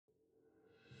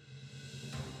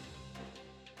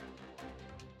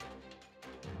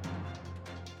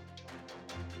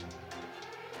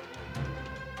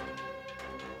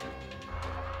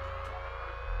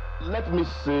let me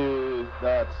say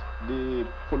that the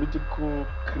political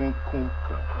crinkle,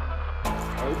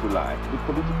 or if you like, the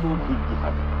political higgy.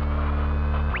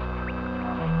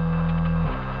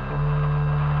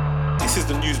 This is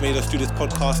the News Made Us Do This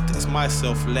podcast. It's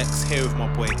myself, Lex, here with my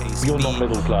boy Ace. You're not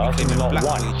middle class, we you're not black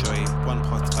white. boy joy, one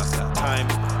podcast at a time,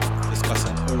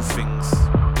 discussing all things.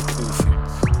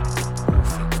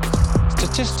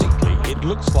 Statistically, it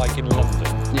looks like in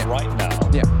London right now,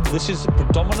 this is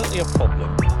predominantly a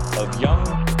problem of young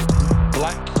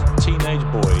black teenage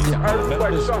boys.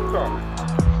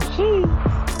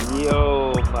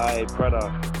 Yo, my brother.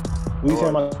 What you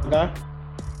saying, my guy?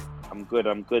 I'm good,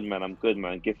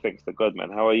 man. Give thanks to God, man.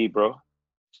 How are you, bro?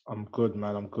 I'm good,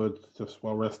 man. I'm good. Just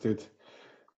well rested.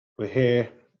 We're here.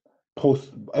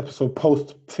 Post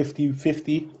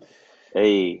 50-50.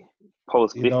 Hey,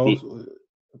 post 50.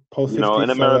 Post 50. In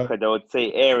America, they would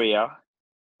say area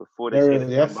before they say the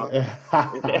yes. number.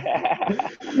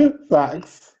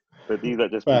 Facts. But these are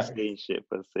just be saying shit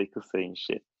for the sake of saying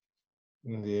shit.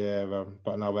 Yeah,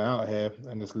 but now we're out here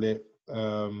and it's lit.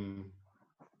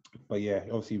 But yeah,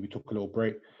 obviously we took a little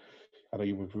break. I know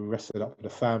we rested up with the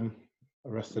fam,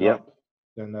 up.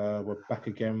 Then we're back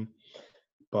again.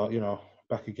 But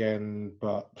But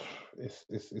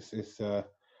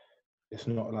it's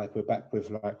not like we're back with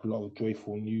like a lot of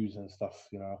joyful news and stuff.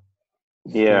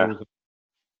 Yeah. Still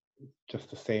just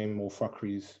the same old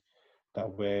fuckeries that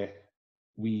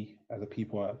we as a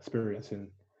people are experiencing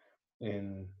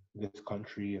in this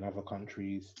country and other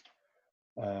countries.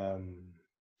 Yeah,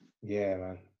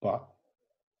 man. But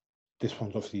this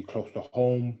one's obviously close to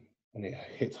home and it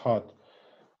hits hard.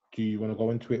 Do you want to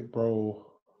go into it, bro?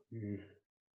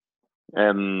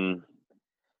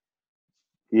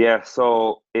 Yeah,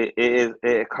 so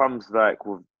it comes like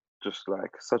with just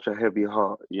like such a heavy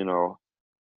heart,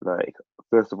 Like,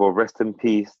 first of all, rest in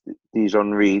peace,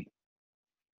 Dea-John Reid.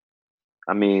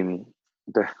 I mean,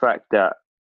 the fact that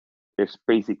it's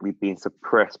basically being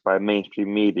suppressed by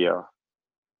mainstream media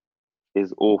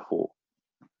is awful.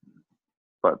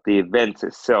 But the event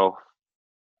itself,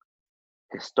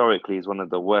 historically, is one of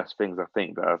the worst things I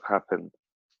think that have happened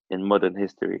in modern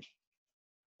history.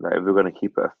 Like, if we're going to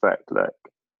keep it a fact, like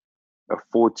a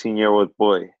 14-year-old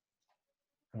boy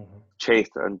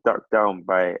chased and ducked down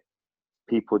by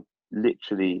people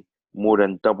literally more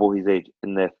than double his age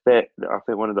in their I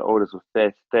think one of the oldest was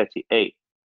 38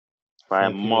 by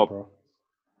a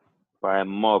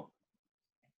mob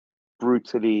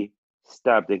brutally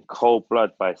stabbed in cold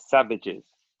blood by savages,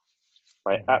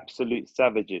 by absolute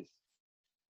savages.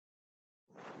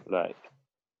 Like,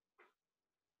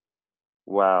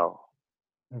 wow.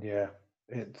 Yeah,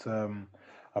 it's I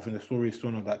think the story is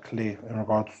still not that clear in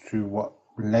regards to what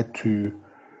led to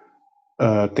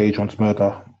Dea-John's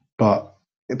murder, but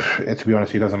to be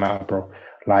honest, it doesn't matter, bro.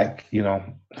 Like,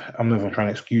 I'm not even trying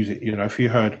to excuse it.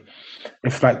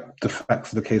 If like the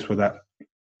facts of the case were that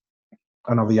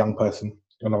another young person,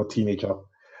 another teenager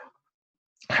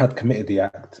had committed the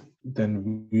act,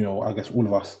 then, I guess all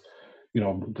of us,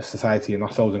 the society and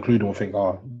ourselves included will think,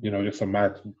 just some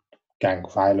mad gang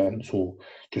violence or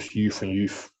just youth and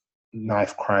youth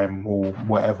knife crime or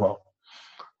whatever.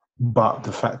 But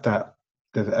the fact that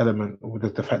there's an element, or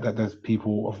the fact that there's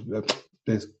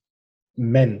there's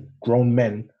men, grown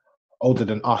men, older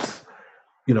than us,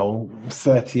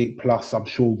 38 plus, I'm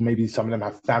sure maybe some of them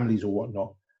have families or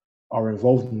whatnot, are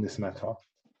involved in this matter.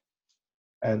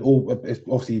 And it's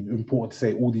obviously important to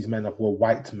say all these men were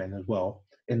white men as well,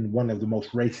 in one of the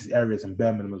most racist areas in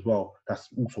Birmingham as well. That's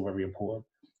also very important.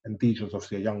 And Dea-John's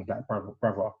obviously a young black brother.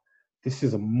 This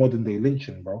is a modern day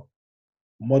lynching, bro.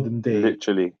 Modern day,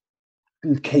 literally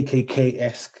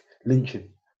KKK-esque lynching.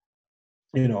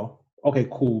 Okay,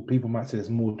 cool. People might say there's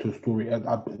more to the story.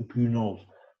 Who knows?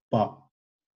 But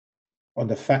on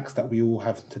the facts that we all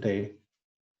have today,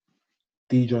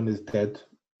 Dea-John is dead,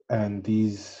 and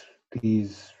these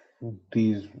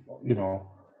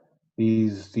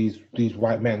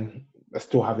white men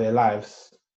still have their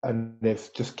lives, and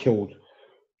they've just killed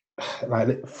like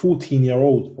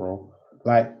 14-year-olds, bro.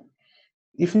 Like,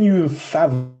 if you even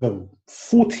fathom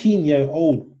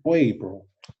 14-year-old boy, bro,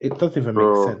 it doesn't even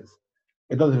make sense.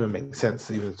 It doesn't even make sense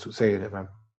even to say it, man.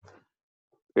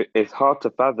 It's hard to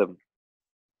fathom.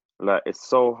 Like, it's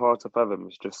so hard to fathom.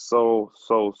 It's just so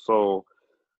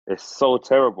it's so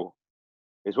terrible.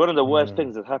 It's one of the worst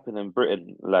things that happened in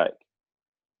Britain. Like,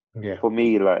 for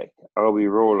me, like, I'll be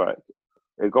real, like,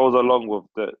 it goes along with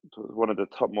one of the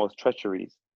topmost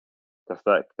treacheries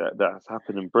that's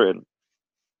happened in Britain.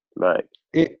 Like,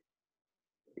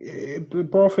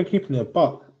 bro, for keeping it a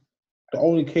buck, the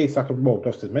only case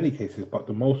there's many cases, but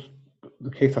the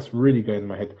case that's really going in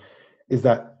my head is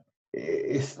that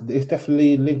it's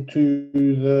definitely linked to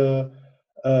the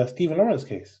Stephen Lawrence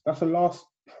case. That's the last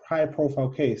high-profile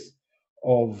case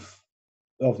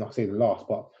not say the last,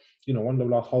 but one of the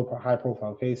last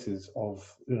high-profile cases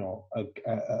of a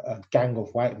gang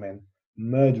of white men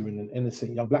murdering an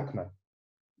innocent young black man.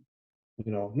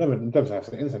 Never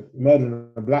innocent,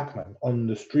 murdering a black man on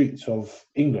the streets of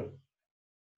England.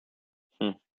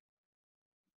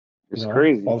 It's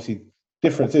crazy. Obviously,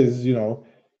 difference is,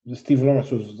 Stephen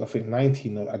Lawrence was, I think,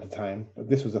 19 at the time, but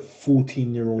this was a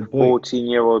 14-year-old boy.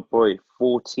 14-year-old boy,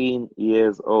 14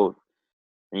 years old.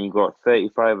 And you got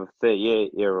 35 or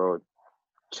 38-year-old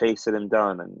chasing him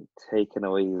down and taking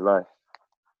away his life.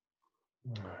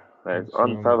 It's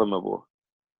unfathomable.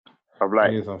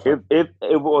 If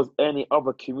it was any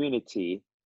other community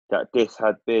that this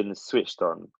had been switched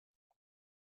on,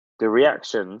 the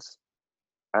reactions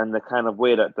and the kind of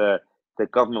way that the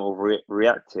government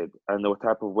reacted and the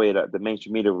type of way that the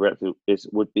mainstream media reacted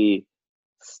would be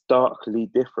starkly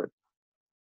different.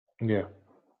 Yeah.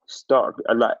 Stark.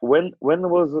 Like when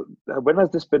has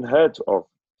this been heard of,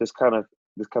 this kind of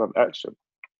action,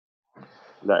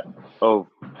 like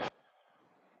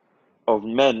of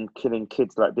men killing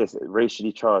kids like this,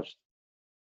 racially charged?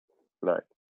 Like,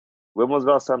 when was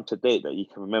the last time to date that you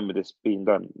can remember this being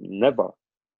done? Never.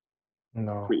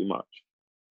 No. Pretty much.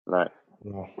 Like,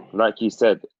 no. Like you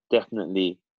said,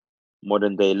 definitely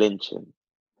modern day lynching.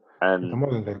 And the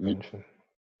modern day lynching.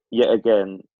 Yet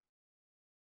again,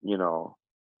 we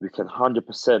can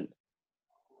 100%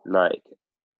 like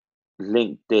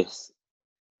link this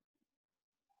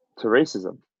to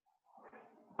racism.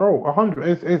 Bro,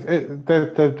 100.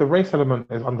 The race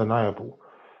element is undeniable.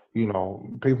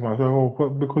 People might say, "Oh,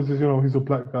 but because he's a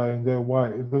black guy and they're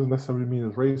white, it doesn't necessarily mean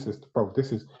it's racist." Bro,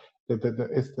 this is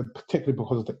it's particularly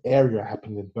because of the area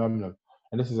happened in Birmingham,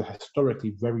 and this is a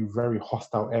historically very, very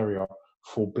hostile area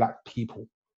for black people.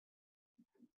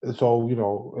 So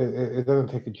it doesn't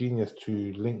take a genius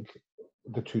to link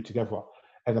the two together.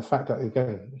 And the fact that,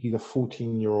 again, he's a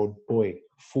 14-year-old boy,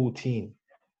 14,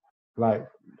 like,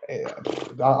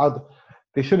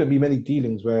 there shouldn't be many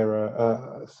dealings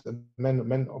where men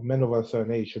of a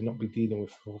certain age should not be dealing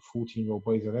with 14-year-old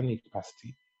boys in any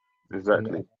capacity.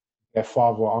 Exactly. And their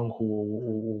father or uncle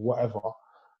or whatever.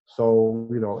 So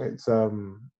it's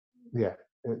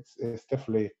it's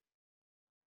definitely,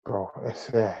 bro. It's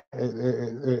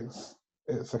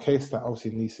a case that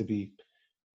obviously needs to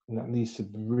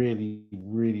really,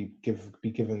 really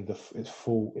be given its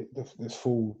full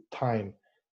time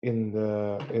in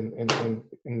the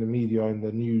media, in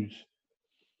the news.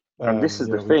 And this is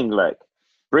the thing, like,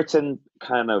 Britain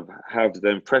kind of have the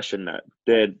impression that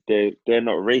they're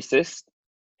not racist.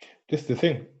 This is the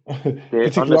thing.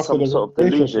 They're under some sort of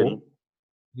delusion.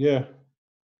 Report.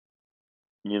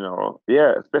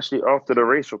 Yeah. Especially after the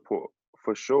race report,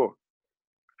 for sure.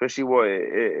 Especially what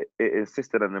it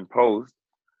insisted and imposed.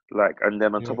 Like, and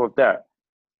then on top of that,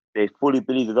 they fully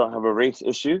believe they don't have a race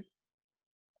issue.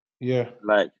 Yeah.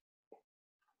 Like,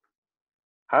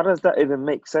 how does that even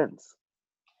make sense?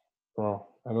 Bro,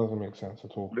 that doesn't make sense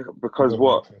at all. Because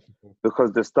what?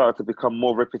 Because there started to become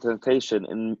more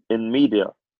representation in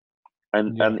media.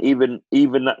 And even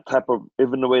that type of,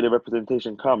 even the way the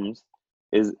representation comes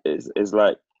is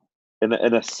like in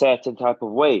a certain type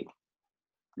of way,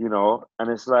 and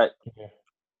it's like,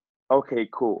 okay,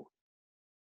 cool.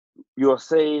 You're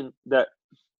saying that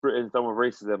Britain's done with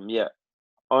racism, yeah.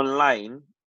 Online,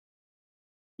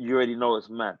 you already know it's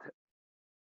mad.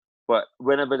 But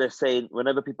whenever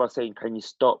people are saying, "Can you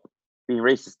stop being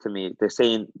racist to me?" They're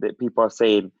saying that people are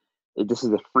saying, "This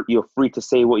is you're free to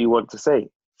say what you want to say."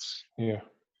 Yeah.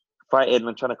 Fighting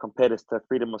and trying to compare this to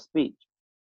freedom of speech.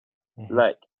 Mm-hmm.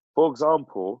 Like, for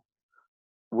example,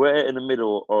 we're in the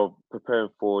middle of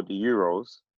preparing for the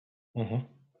Euros. Mm-hmm.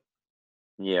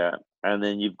 Yeah, and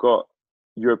then you've got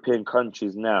European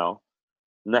countries now,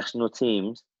 national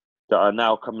teams that are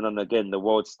now coming on again the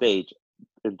world stage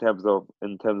in terms of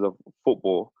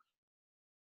football.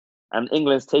 And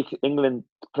England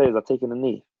players are taking a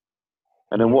knee.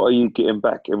 And then what are you getting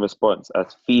back in response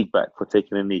as feedback for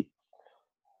taking a knee?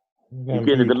 You're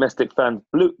getting the domestic fans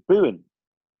booing.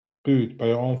 Booed by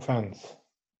your own fans.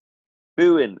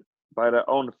 Booing by their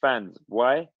own fans.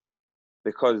 Why?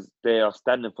 Because they are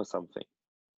standing for something.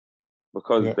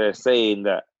 Because they're saying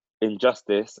that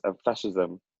injustice and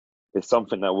fascism is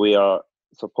something that we are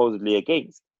supposedly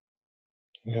against.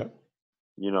 Yeah.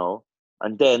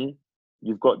 And then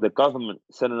you've got the government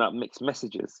sending out mixed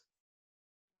messages.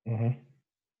 Mm-hmm.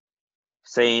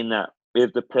 Saying that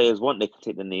if the players want, they can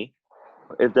take the knee.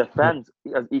 If the fans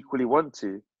equally want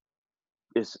to,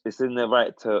 it's in their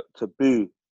right to boo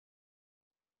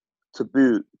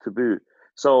taboo.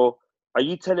 So are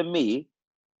you telling me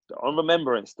that on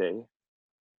Remembrance Day,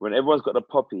 when everyone's got the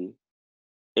poppy,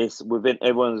 it's within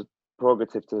everyone's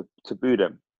prerogative to boo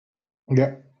them?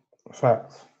 Yeah,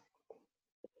 facts.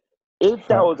 If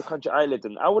that was the country I lived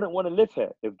in, I wouldn't want to live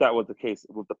here if that was the case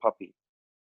with the puppy.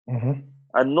 Mm-hmm.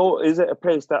 And nor is it a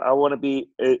place that I want to be,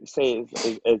 say,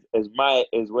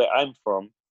 is where I'm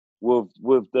from, with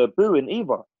the booing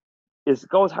either. It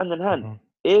goes hand in hand. Mm-hmm.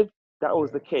 If that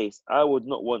was the case, I would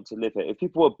not want to live here. If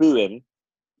people were booing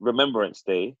Remembrance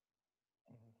Day,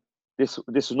 this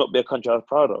would not be a country I was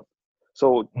proud of.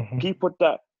 So people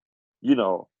that, you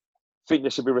know, think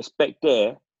there should be respect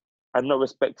there and not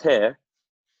respect here,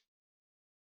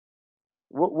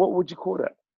 what would you call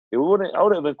that? I wouldn't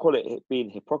even call it being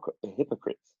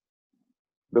hypocrites,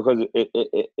 because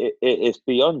it's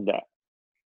beyond that.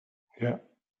 Yeah.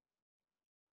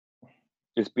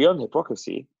 It's beyond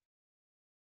hypocrisy.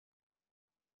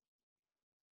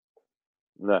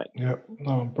 Like, yeah,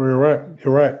 no, but you're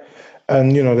right.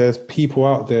 And you know, there's people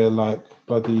out there like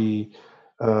bloody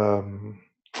Nigel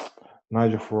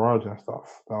Farage and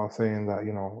stuff that are saying that,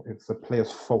 you know, it's the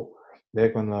players' fault. They're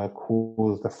gonna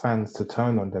cause the fans to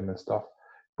turn on them and stuff.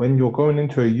 When you're going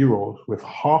into a Euros with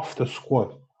half the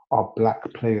squad are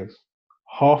black players,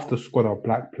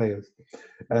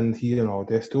 and you know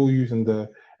they're still using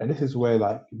and this is where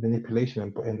like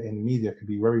manipulation in media can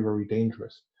be very, very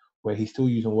dangerous. Where he's still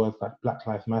using words like Black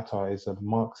Lives Matter is a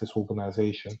Marxist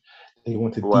organization. They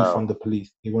want to defund the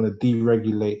police. They want to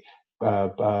deregulate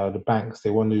the banks. They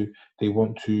want to,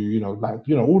 you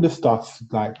know, all this stuff,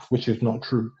 like, which is not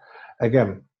true.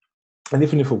 Again, and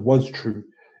even if it was true,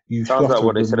 you still sounds have like to.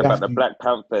 what they said about the to, Black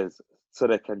Panthers, so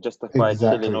they can justify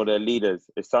exactly. killing all their leaders.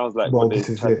 It sounds like Well, what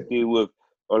they tried to do with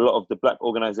a lot of the black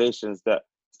organizations that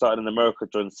started in America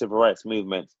during the civil rights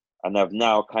movement and have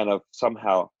now kind of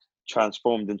somehow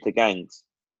transformed into gangs.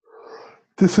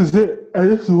 This is it, and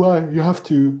this is why you have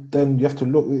to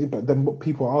look. But then what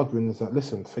people are arguing is that,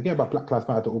 listen, forget about Black Lives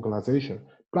Matter, the organization.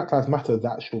 Black Lives Matter,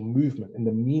 the actual movement and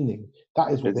the meaning.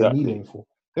 That is what they're kneeling for.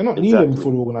 They're not kneeling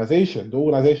for the organization. The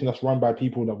organization that's run by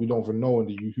people that we don't even know, and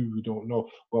who we don't know.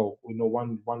 Well, we know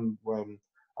one.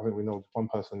 I think we know one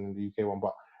person in the UK one,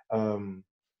 but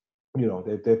you know,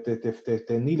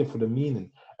 they're kneeling for the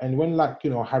meaning. And when, like, you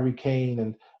know, Harry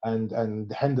Kane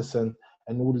and Henderson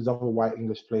and all these other white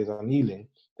English players are kneeling,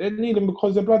 they're kneeling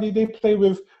because they play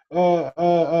with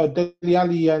Dele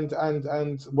Alli and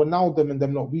Ronaldo and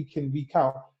them, not week in, week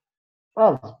out.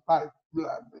 Like,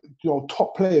 you know,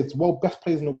 top players, best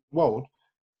players in the world,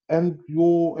 and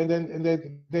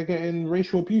they're getting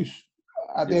racial abuse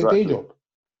at their day job.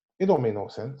 It don't make no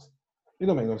sense.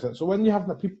 So when you have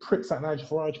like people pricks like Nigel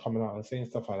Farage coming out and saying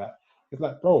stuff like that, it's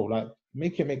like, bro, like,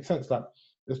 make it make sense. Like,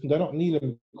 they're not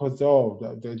kneeling because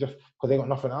they're just because they got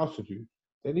nothing else to do.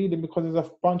 They're kneeling because there's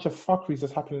a bunch of fuckeries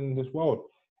that's happening in this world.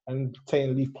 And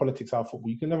saying leave politics out of football,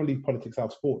 you can never leave politics out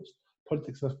of sports.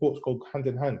 Politics and sports go hand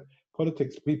in hand.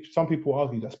 Some people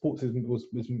argue that sports was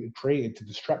created to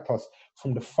distract us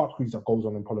from the fuckeries that goes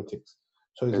on in politics.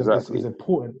 So it's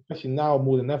important, especially now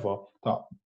more than ever, that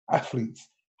athletes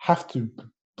have to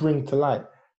bring to light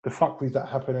the fuckeries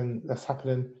that's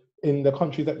happening in the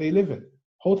country that they live in.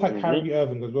 Hold tight, Kyrie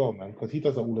Irving as well, man, because he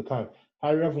does that all the time.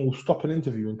 Kyrie Irving will stop an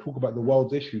interview and talk about the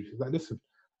world's issues. He's like, listen,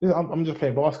 I'm just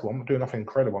playing basketball. I'm not doing nothing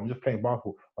incredible. I'm just playing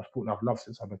basketball. A sport I've loved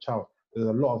since I'm a child. There's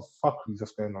a lot of fuckeries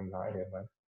that's going on out here, man.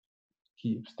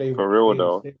 For real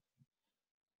though.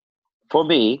 For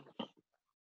me,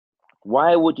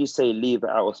 why would you say leave it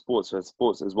out of sports when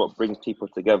sports is what brings people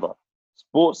together?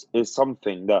 Sports is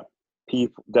something that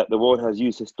the world has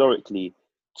used historically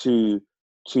to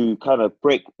kind of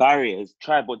break barriers,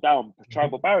 tribal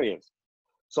barriers.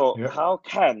 So how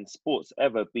can sports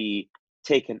ever be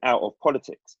taken out of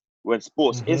politics when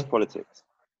sports is politics?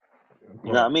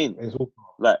 You know what I mean?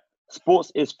 Like,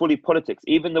 sports is fully politics.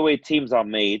 Even the way teams are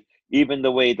made, even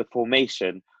the way the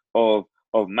formation of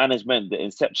management, the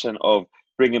inception of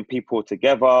bringing people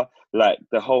together, like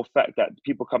the whole fact that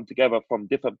people come together from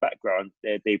different backgrounds,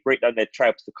 they break down their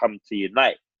tribes to come to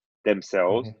unite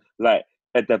themselves, like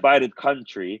a divided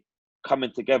country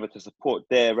coming together to support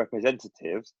their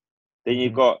representatives. Then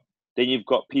you've got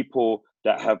people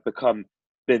that have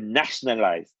been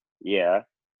nationalized,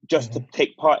 just to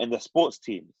take part in the sports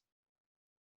teams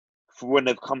when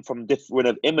they've come from when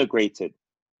they've immigrated,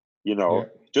 you know,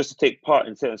 just to take part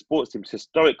in certain sports teams.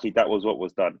 Historically, that was what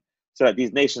was done, so that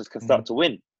these nations can start to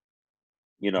win,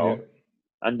 you know.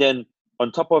 And then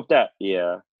on top of that,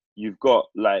 you've got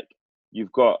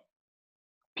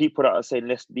people that are saying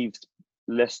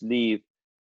let's leave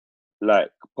like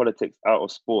politics out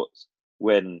of sports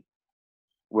when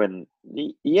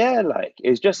like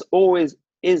it's just always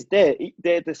is there.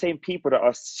 They're the same people that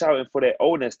are shouting for their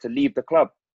owners to leave the club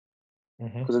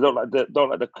because they don't like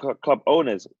the club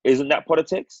owners. Isn't that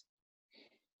politics?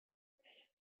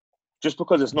 Just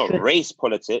because it's not race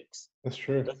politics, that's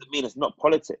true, doesn't mean it's not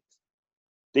politics.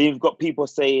 Then you've got people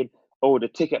saying, "Oh, the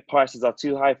ticket prices are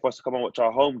too high for us to come and watch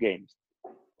our home games."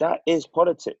 That is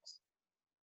politics.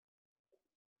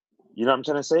 You know what I'm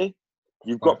trying to say?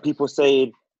 You've got people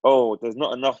saying, "Oh, there's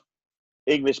not enough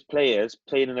English players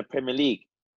playing in the Premier League."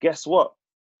 Guess what?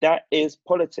 That is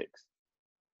politics.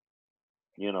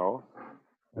 You know,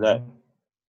 that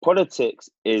politics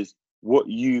is what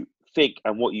you think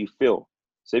and what you feel.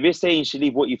 So if you're saying you should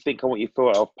leave what you think and what you feel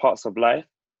out of parts of life,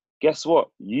 guess what?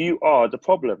 You are the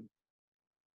problem.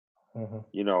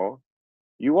 You know,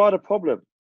 you are the problem.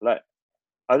 Like,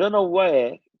 I don't know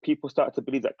where people start to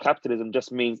believe that capitalism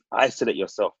just means isolate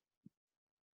yourself.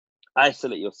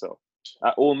 Isolate yourself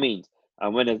at all means.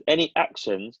 And when there's any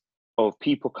actions of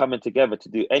people coming together to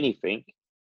do anything,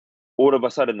 all of a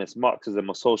sudden it's Marxism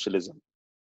or socialism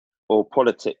or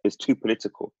politics is too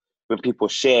political. When people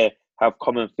have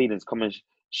common feelings,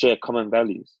 share common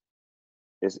values.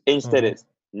 Instead it's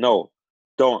no,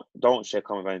 don't share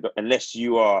common values unless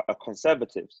you are a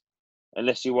conservative,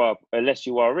 unless you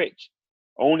are rich.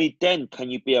 Only then can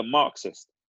you be a Marxist.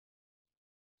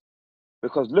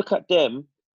 Because look at them,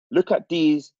 look at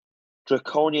these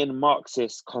draconian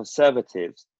Marxist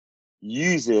conservatives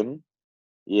using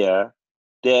their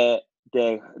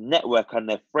network and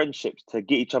their friendships to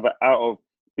get each other out of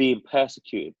being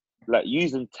persecuted, like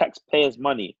using taxpayers'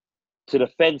 money to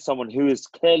defend someone who has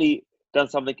clearly done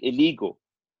something illegal.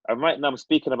 And right now I'm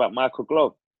speaking about Michael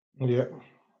Gove.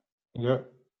 Yeah.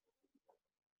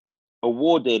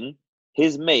 Awarding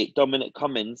his mate Dominic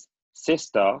Cummings'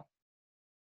 sister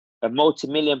a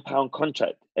multi-million-pound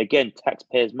contract, again,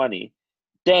 taxpayers' money,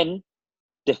 then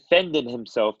defending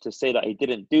himself to say that he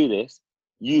didn't do this,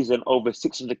 using over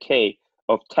 600k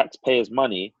of taxpayers'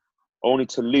 money, only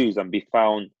to lose and be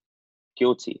found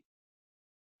guilty.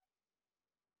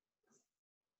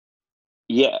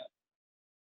 Yet,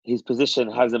 his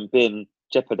position hasn't been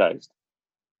jeopardized.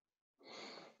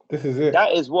 This is it.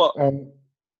 That is what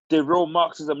the real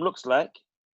Marxism looks like.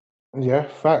 Yeah,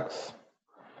 facts.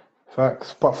 But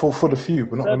for the few,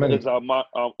 but not the many.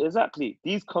 Exactly.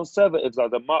 These conservatives are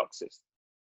the Marxists.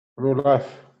 Real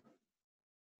life.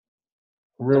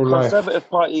 The Conservative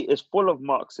Party is full of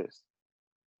Marxists.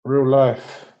 Real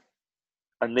life.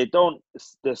 And they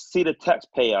see the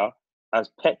taxpayer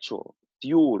as petrol,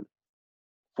 fuel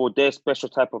for their special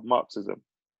type of Marxism.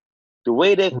 The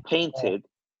way they've painted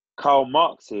Karl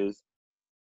Marx's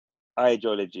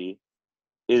ideology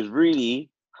is really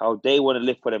how they want to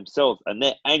live for themselves. And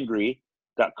they're angry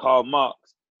that Karl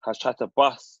Marx has tried to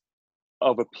bust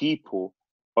other people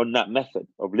on that method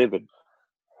of living.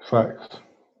 Facts.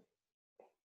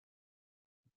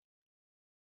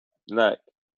 Like,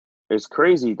 it's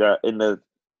crazy that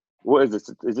what is this?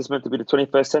 Is this meant to be the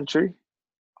 21st century?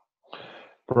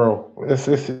 Bro, it's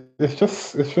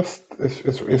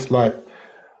like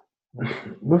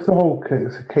with the whole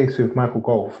case with Michael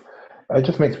Gove, it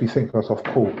just makes me think to myself,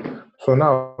 cool. So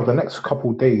now the next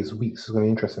couple days, weeks is going to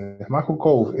be interesting. If Michael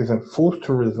Gove isn't forced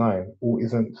to resign or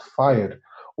isn't fired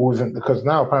or isn't, because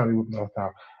now apparently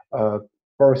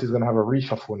Boris is going to have a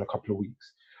reshuffle in a couple of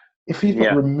weeks. If he's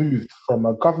not removed from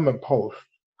a government post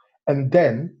and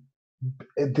then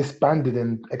disbanded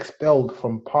and expelled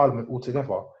from Parliament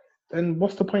altogether, then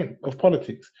what's the point of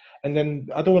politics? And then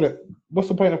what's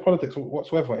the point of politics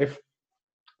whatsoever if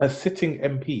a sitting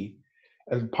MP,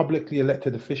 a publicly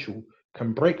elected official,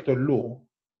 can break the law,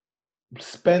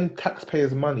 spend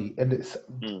taxpayers' money, and it's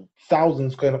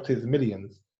thousands going up to his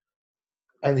millions,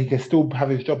 and he can still have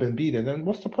his job and be there, then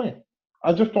what's the point?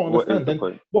 I just don't understand.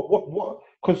 Then what?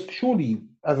 Because surely,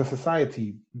 as a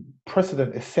society,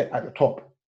 precedent is set at the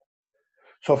top.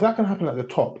 So if that can happen at the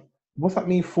top, what's that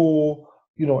mean for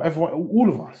everyone, all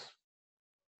of us?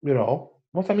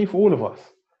 What's that mean for all of us?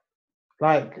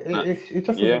 Like it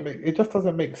just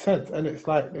doesn't make sense, and it's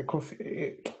like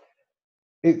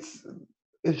it's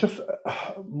just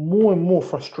more and more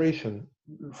frustration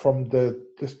from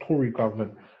this Tory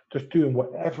government just doing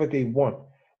whatever they want,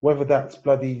 whether that's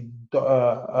bloody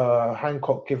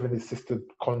Hancock giving his sister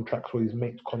contracts or his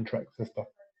mate's contracts and stuff.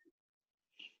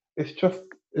 It's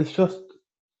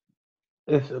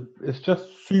just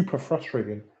super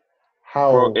frustrating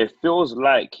how. Bro, it feels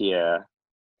like we're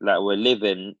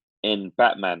living in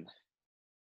Batman.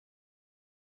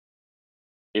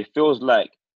 It feels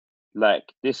like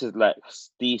this is like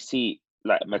DC,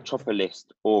 like Metropolis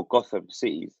or Gotham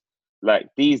cities. Like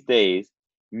these days,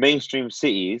 mainstream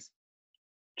cities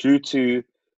due to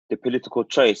the political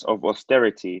choice of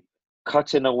austerity,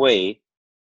 cutting away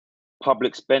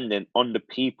public spending on the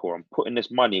people and putting this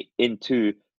money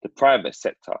into the private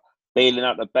sector, bailing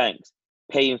out the banks,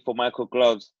 paying for Michael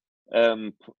Glove's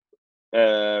lawyer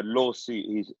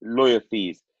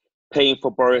fees, paying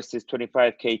for Boris's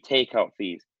 25k takeout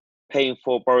fees, paying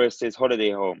for Boris's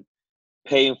holiday home,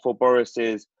 paying for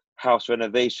Boris's house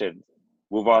renovations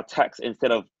with our tax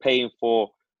instead of paying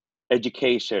for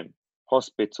education,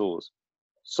 hospitals,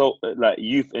 so like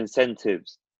youth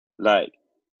incentives, like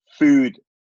food,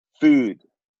 people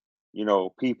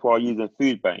are using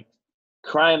food banks.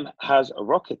 Crime has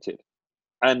rocketed,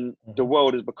 and the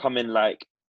world is becoming like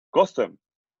Gotham,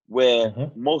 where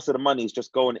most of the money is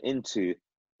just going into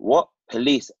what?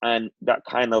 Police and that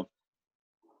kind of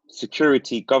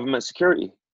security, government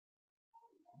security.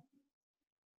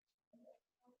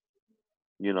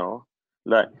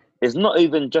 Like it's not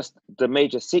even just the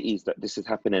major cities that this is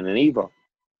happening in either.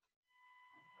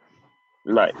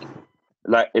 Like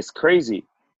it's crazy.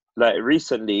 Like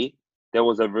recently, there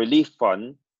was a relief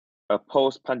fund, a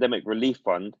post-pandemic relief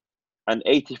fund, and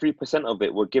 83% of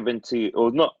it were given to. It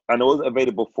was not, and it was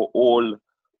available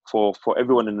for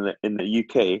everyone in the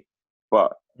UK,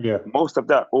 but most of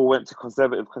that all went to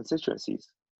Conservative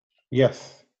constituencies.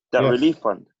 Yes. That relief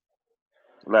fund.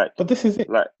 But this is it.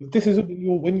 This is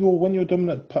when you're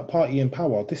dominant party in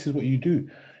power. This is what you do.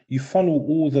 You funnel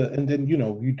all and then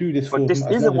you do this. But this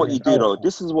isn't what you do, though.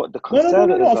 This is what the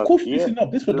Conservatives. No. Of course, this is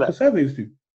not. This is what the Conservatives do.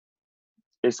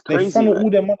 It's crazy. They funnel all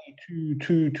their money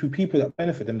to people that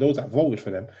benefit them, those that voted for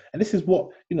them. And this is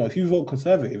what if you vote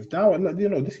Conservative now, if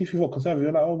you vote Conservative,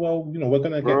 you're like, oh well, we're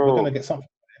gonna get something.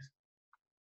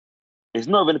 It's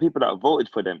not even the people that voted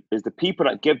for them. It's the people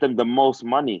that give them the most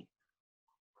money.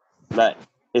 Like,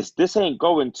 this ain't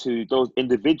going to those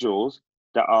individuals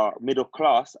that are middle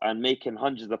class and making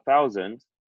hundreds of thousands,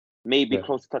 maybe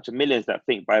close to touching millions, that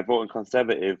think by voting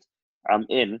Conservative, I'm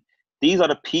in. These are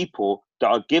the people that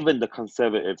are giving the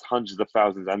Conservatives hundreds of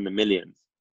thousands and the millions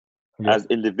as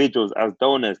individuals, as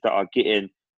donors that are getting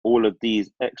all of these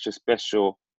extra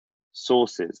special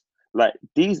sources. Like,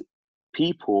 these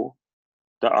people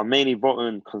that are mainly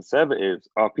voting Conservatives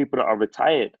are people that are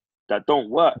retired, that don't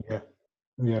work.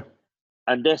 Yeah.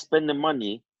 And they're spending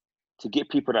money to get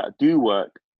people that do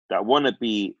work, that want to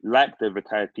be like the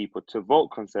retired people, to vote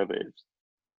Conservatives.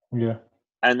 Yeah.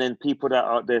 And then people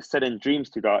that they're selling dreams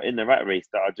to, that are in the rat race,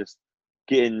 that are just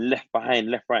getting left behind,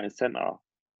 left, right, and center.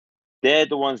 They're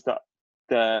the ones that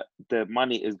the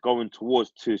money is going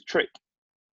towards to trick.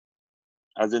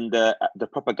 As in the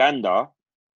propaganda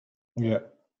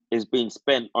is being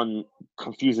spent on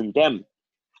confusing them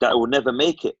that will never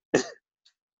make it.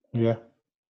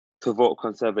 To vote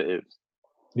Conservatives.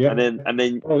 And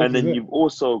then you've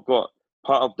also got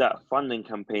part of that funding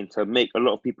campaign to make a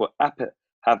lot of people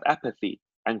have apathy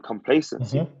and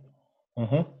complacency.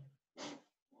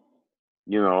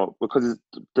 Because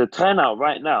the turnout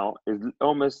right now is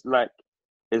almost like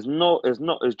it's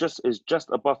just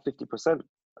above 50%.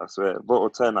 I swear,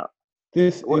 voter turnout.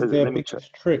 This is their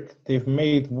biggest trick. They've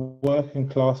made working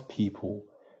class people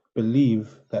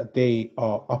believe that they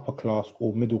are upper class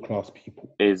or middle class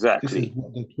people. Exactly. This is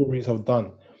what the Tories have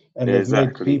done, and they've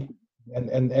made people,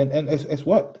 and it's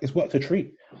worked. It's worked a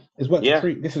treat. It's worked a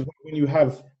treat. This is when you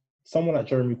have someone like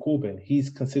Jeremy Corbyn. He's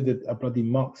considered a bloody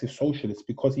Marxist socialist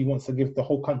because he wants to give the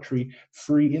whole country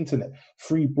free internet,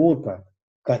 free broadband.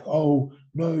 Like, oh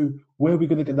no, where are we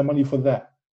going to get the money for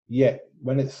that? Yeah,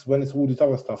 when it's all this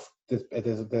other stuff,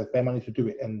 there's their money to do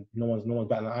it, and no one's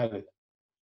batting an eyelid.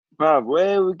 Bruv,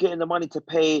 where are we getting the money to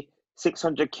pay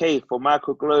 600k for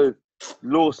Michael Glove's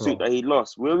lawsuit that he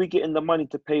lost? Where are we getting the money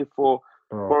to pay for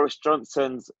Boris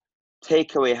Johnson's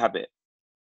takeaway habit?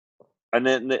 And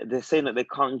then they're saying that they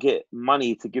can't get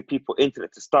money to give people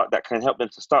internet that can help them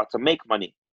to start to make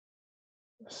money.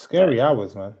 Scary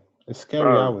hours, man. It's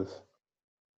scary hours.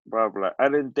 Bruv, like,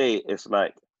 at the end of the day,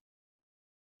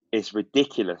 it's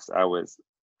ridiculous hours.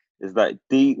 It's like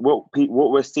what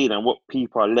we're seeing and what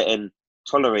people are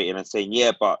tolerating and saying,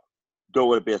 yeah, but don't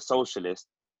want to be a socialist.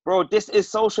 Bro, this is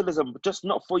socialism, just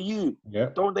not for you.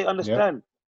 Don't they understand?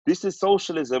 This is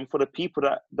socialism for the people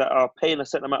that are paying a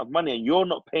certain amount of money, and you're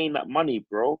not paying that money,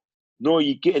 bro. Nor are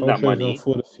you getting that money.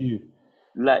 For the few.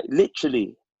 Like,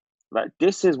 literally, like,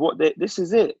 this is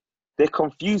it. They're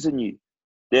confusing you.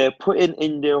 They're putting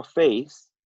in their face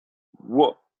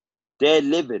what they're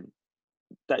living,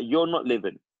 that you're not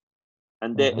living,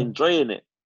 and they're enjoying it.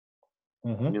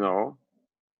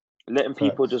 Letting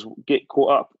people just get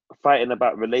caught up fighting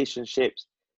about relationships,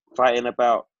 fighting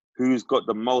about who's got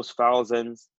the most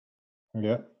thousands,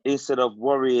 instead of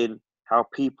worrying how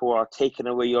people are taking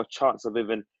away your chance of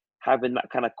even having that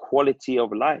kind of quality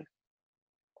of life.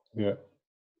 Yeah.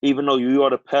 Even though you are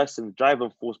the person driving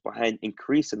force behind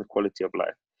increasing the quality of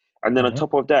life. And then on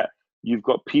top of that, you've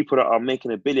got people that are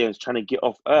making the billions trying to get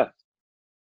off Earth.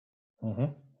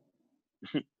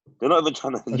 They're not even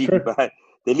trying to leave you behind.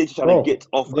 They're literally trying to get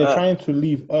off they're Earth. Trying to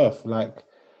leave Earth, like,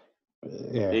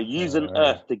 They're using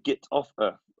Earth to get off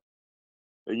Earth.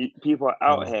 And people are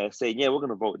out here saying, yeah, we're going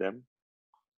to vote them.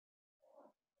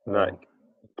 Like,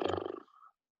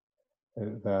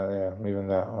 even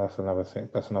that, that's another thing.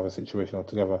 That's another situation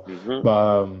altogether.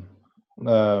 But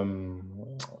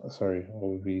sorry,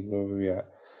 where were we at?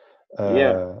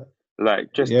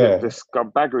 Like just the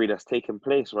scumbaggery that's taking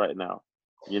place right now,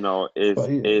 you know, is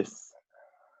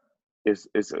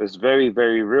very,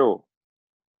 very real.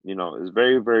 You know, it's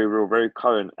very, very real, very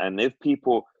current. And if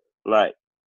people like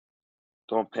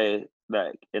don't pay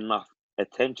like enough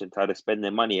attention to how they spend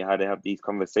their money, how they have these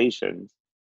conversations,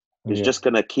 they're just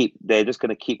gonna keep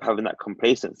having that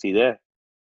complacency there.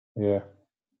 Yeah.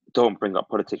 Don't bring up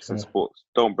politics in sports.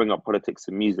 Don't bring up politics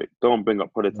in music. Don't bring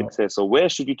up politics here. So where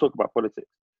should you talk about politics?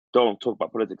 Don't talk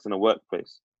about politics in the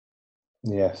workplace.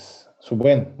 Yes. So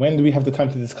when do we have the time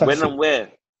to discuss when it? And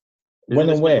where? When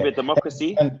and where? A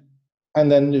democracy? And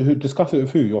then who discuss it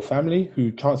with who? Your family,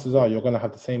 who chances are you're going to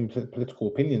have the same political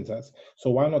opinions as. So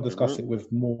why not discuss it with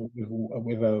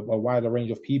a wider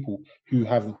range of people who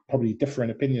have probably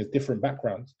different opinions, different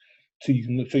backgrounds, so you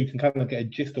can kind of get a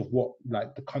gist of what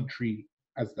like the country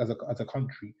as a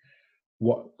country,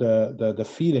 what the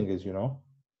feeling is, you know.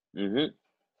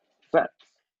 Facts.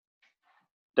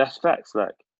 That's facts.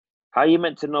 Like, how are you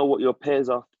meant to know what your peers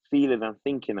are feeling and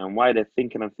thinking and why they're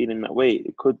thinking and feeling that way?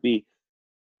 It could be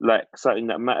like something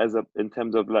that matters in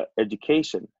terms of like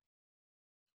education,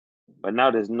 but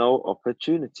now there's no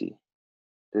opportunity.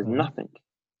 There's nothing.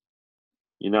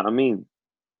 You know what I mean?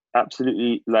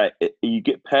 Absolutely. Like you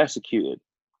get persecuted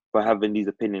for having these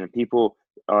opinions, and people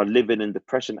are living in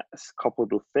depression that's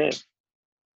coupled with fear.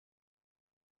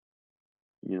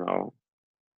 You know,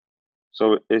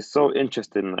 so it's so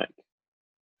interesting. Like,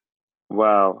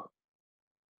 wow,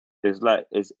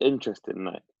 it's interesting.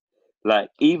 Like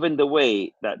even the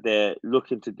way that they're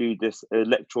looking to do this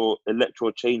electoral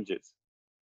changes.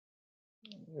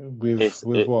 With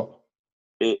what?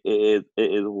 It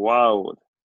is wild.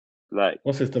 Like,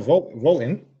 what's this? The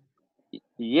voting?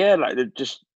 Yeah, like they're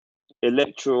just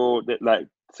electoral. That like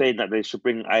saying that they should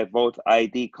bring vote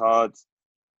ID cards.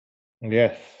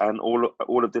 Yes. And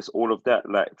all of this, all of that,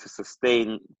 like to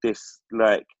sustain this,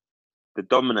 like the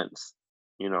dominance.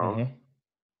 You know.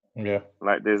 Yeah.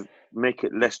 Like make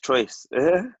it less choice.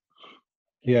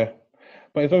 Yeah,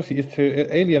 but it's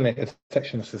to alienate a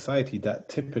section of society that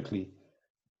typically,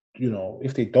 you know,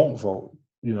 if they don't vote,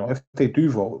 you know, if they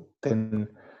do vote, then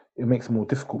it makes it more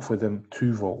difficult for them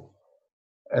to vote.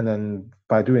 And then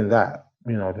by doing that,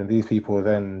 you know, then these people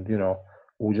then, you know,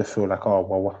 will just feel like, oh,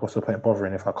 well, what's the point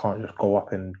bothering if I can't just go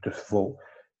up and just vote,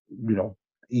 you know,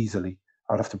 easily.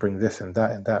 I'd have to bring this and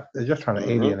that and that. They're just trying to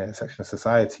alienate a section of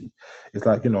society. It's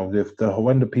like, you know,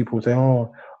 when the people say,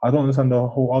 oh, I don't understand the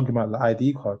whole argument about the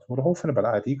ID cards. Well, the whole thing about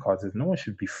the ID cards is no one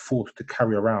should be forced to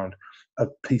carry around a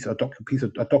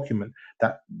document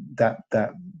that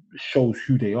shows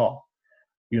who they are.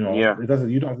 You know, it doesn't.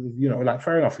 You don't. You know, like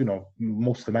fair enough. You know,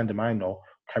 most of the men I know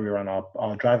carry around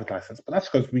our driver's license, but that's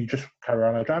because we just carry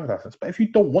around our driver's license. But if you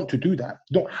don't want to do that,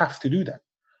 you don't have to do that.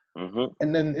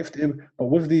 And then but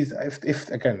with these, if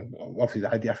again, obviously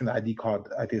the ID, I think the ID card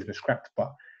idea has been scrapped.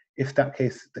 But if that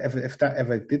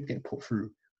ever did get put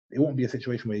through, it won't be a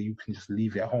situation where you can just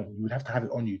leave it at home. You would have to have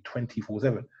it on you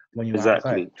 24/7 when you're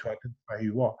outside to identify who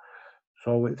you are.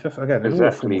 So it's just again, it's all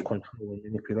a form of control and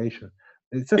manipulation.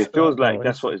 It's just, it feels like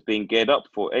that's what it's being geared up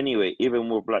for anyway, even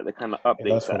with like the kind of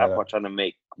updates that Apple are trying to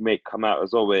make come out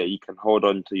as well, where you can hold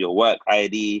on to your work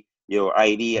ID, your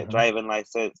ID, driving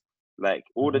license, like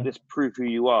all of this proof who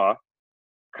you are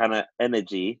kind of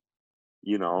energy,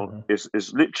 you know,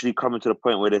 it's literally coming to the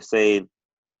point where they're saying,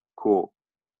 cool,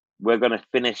 we're going to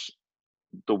finish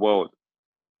the world.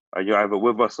 You're either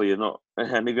with us or you're not.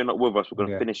 And if you're not with us, we're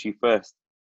going to finish you first.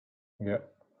 Yeah.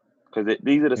 Because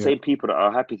these are the same people that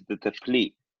are happy to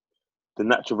deplete the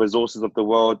natural resources of the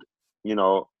world, you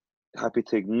know, happy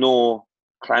to ignore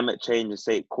climate change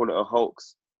and call it a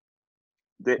hoax.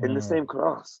 They're in the same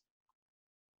class.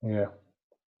 Yeah.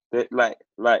 They're like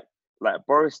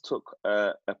Boris took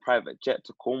a private jet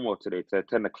to Cornwall today to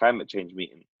attend a climate change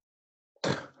meeting.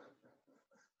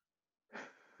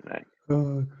 Like,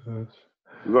 oh gosh.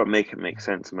 We gotta make it make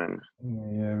sense, man.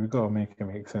 Yeah, we gotta make it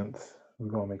make sense. We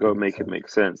gotta make it make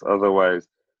sense. Otherwise,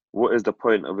 what is the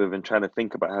point of even trying to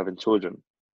think about having children?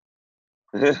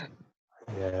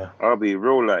 Yeah. I'll be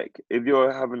real. Like, if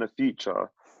you're having a future,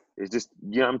 it's just,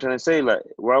 you know what I'm trying to say. Like,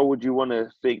 why would you want to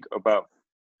think about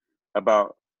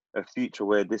a future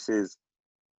where this is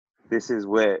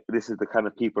the kind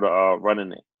of people that are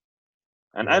running it?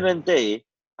 And at the end of the day,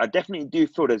 I definitely do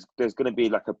feel there's going to be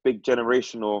like a big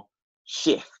generational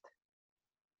shift.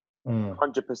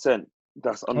 100%.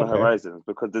 That's on the horizons,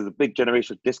 because there's a big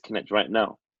generational disconnect right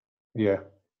now. Yeah.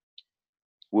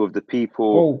 With the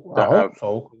people that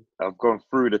have gone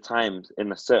through the times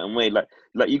in a certain way. Like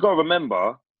you gotta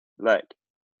remember, like,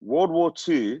 World War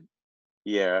II,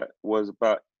 was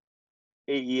about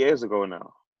 8 years ago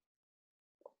now.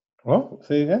 What?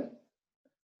 Say again?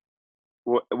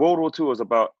 World War II was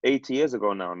about 80 years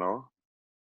ago now, no?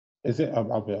 Is it?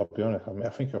 I'll be honest. I mean, I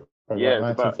think you're probably Yeah,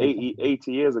 right. it's about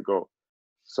 80 years ago.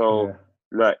 So, Yeah.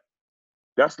 like,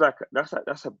 that's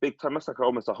a big time. That's like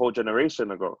almost a whole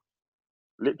generation ago,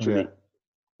 literally.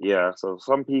 Yeah. So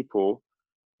some people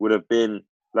would have been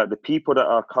like, the people that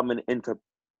are coming into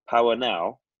power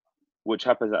now, which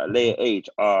happens at a later age,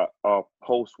 are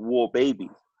post-war babies.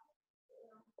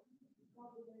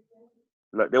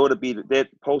 Like, they would have been, their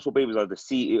post-war babies are the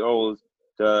CEOs,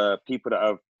 the people that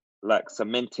have like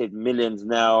cemented millions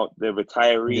now, the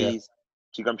retirees. Yeah. Do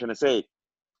you know what I'm trying to say?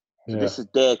 So Yeah. this is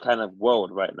their kind of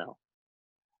world right now,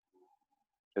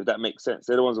 if that makes sense.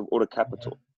 They're the ones with all the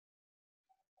capital.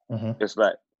 It's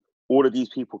like all of these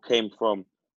people came from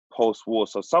post-war.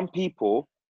 So some people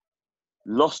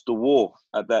lost the war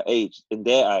at that age in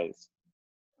their eyes.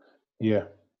 Yeah.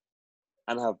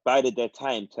 And have bided their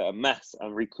time to amass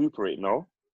and recuperate, no?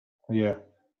 Yeah.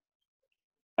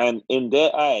 And in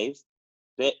their eyes,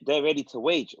 they're ready to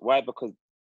wage. Why? Because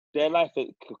their life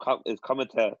is coming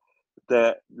to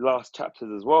the last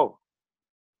chapters as well.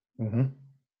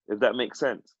 If that makes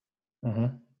sense.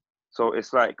 So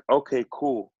it's like, okay,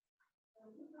 cool.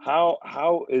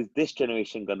 How is this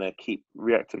generation gonna keep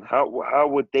reacting? How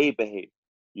would they behave?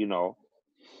 You know,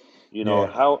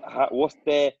 how what's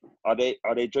their, are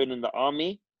they joining the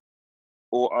army,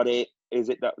 or is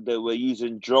it that they were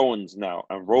using drones now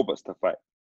and robots to fight?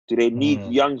 Do they need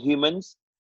young humans?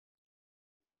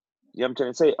 You know what I'm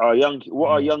trying to say? What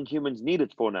are young humans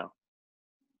needed for now?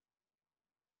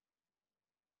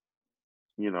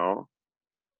 You know,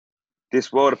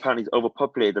 this world apparently is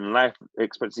overpopulated and life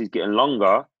expectancy is getting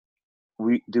longer.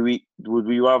 Would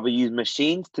we rather use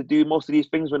machines to do most of these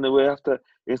things when we have to,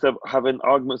 instead of having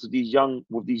arguments with these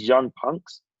young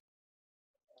punks?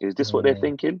 Is this what they're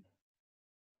thinking?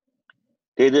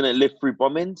 They didn't live through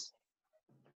bombings.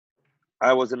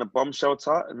 I was in a bomb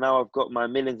shelter, and now I've got my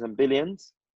millions and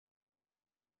billions.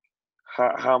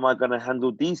 How am I gonna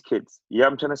handle these kids? Yeah,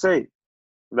 I'm trying to say,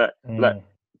 like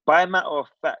by matter of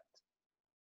fact,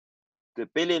 the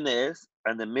billionaires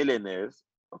and the millionaires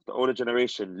of the older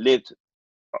generation lived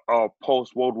our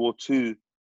post World War II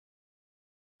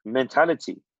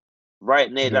mentality,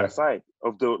 right near that side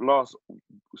of the last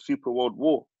Super World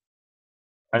War.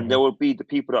 And there will be the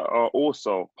people that are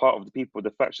also part of the people,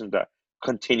 the factions that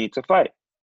continue to fight.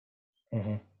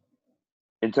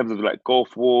 In terms of like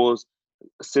Gulf Wars,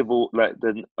 civil, like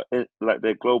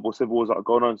the global civil wars that are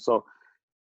going on. So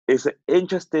it's an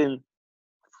interesting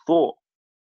thought,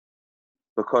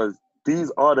 because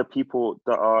these are the people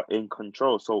that are in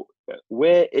control. So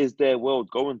where is their world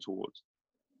going towards?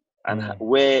 And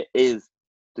where is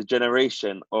the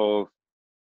generation of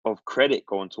credit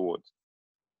going towards?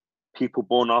 People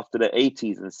born after the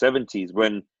 80s and 70s,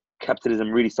 when capitalism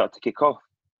really started to kick off.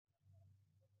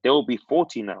 They will be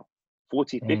 40 now,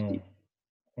 40, 50.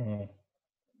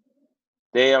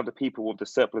 They are the people with the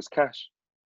surplus cash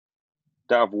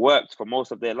that have worked for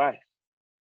most of their life.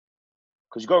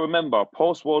 Because you got to remember,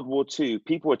 post-World War II,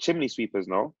 people were chimney sweepers,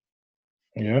 no?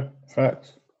 Yeah,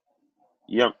 facts.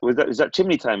 Yeah, is that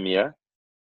chimney time, yeah?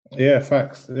 Yeah,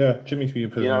 facts. Yeah, chimney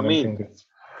sweepers. You know what I mean?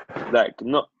 Like,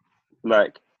 not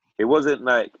like it wasn't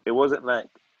like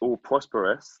all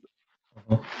prosperous.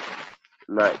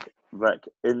 Like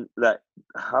in like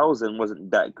housing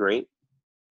wasn't that great.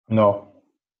 No.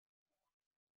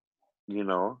 You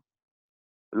know,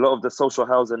 a lot of the social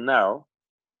housing now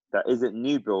that isn't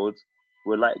new builds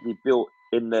were likely built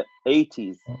in the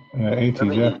 80s. In the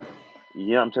 80s, yeah. You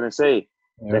know what I'm trying to say?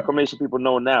 The accommodation people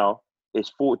know now is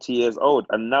 40 years old,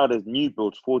 and now there's new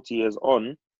builds 40 years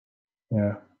on.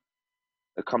 Yeah.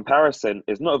 The comparison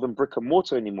is not even brick and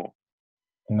mortar anymore.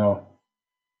 No.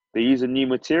 They're using new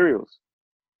materials.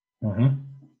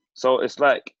 So it's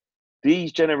like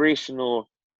these generational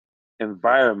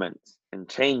environments and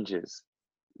changes,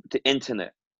 the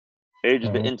internet, age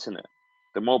of the internet,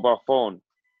 the mobile phone.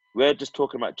 We're just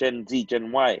talking about Gen Z,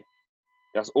 Gen Y.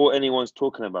 That's all anyone's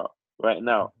talking about right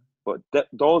now. but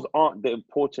those aren't the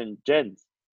important gens.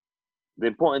 The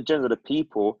important gens are the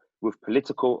people with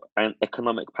political and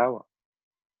economic power.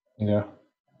 Yeah.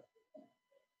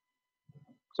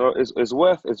 So it's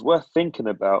worth thinking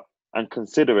about and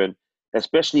considering,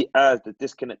 especially as the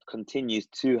disconnect continues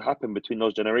to happen between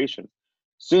those generations.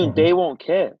 Soon they won't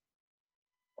care,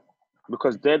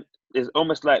 because then it's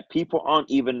almost like people aren't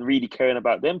even really caring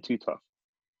about them too tough.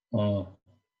 You know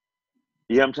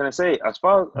what I'm trying to say? As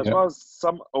far as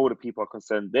some older people are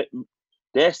concerned,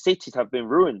 their cities have been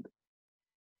ruined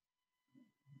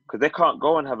because they can't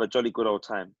go and have a jolly good old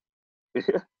time.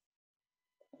 They're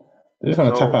just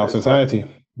going to tap out of society.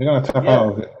 They're going to tap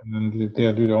out of it and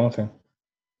they'll do their own thing.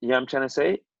 You know what I'm trying to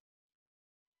say?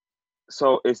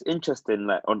 So it's interesting,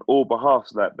 like, on all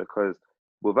behalves, like, because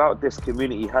without this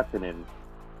community happening,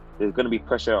 there's going to be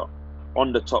pressure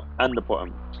on the top and the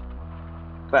bottom.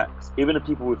 Facts. Even the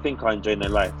people who think are enjoying their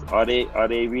life, are they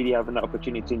really having that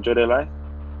opportunity to enjoy their life?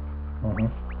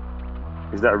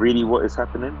 Is that really what is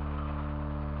happening?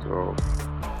 So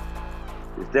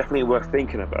it's definitely worth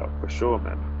thinking about, for sure,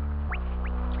 man.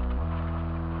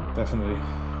 Definitely.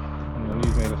 And the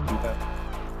news made us do that.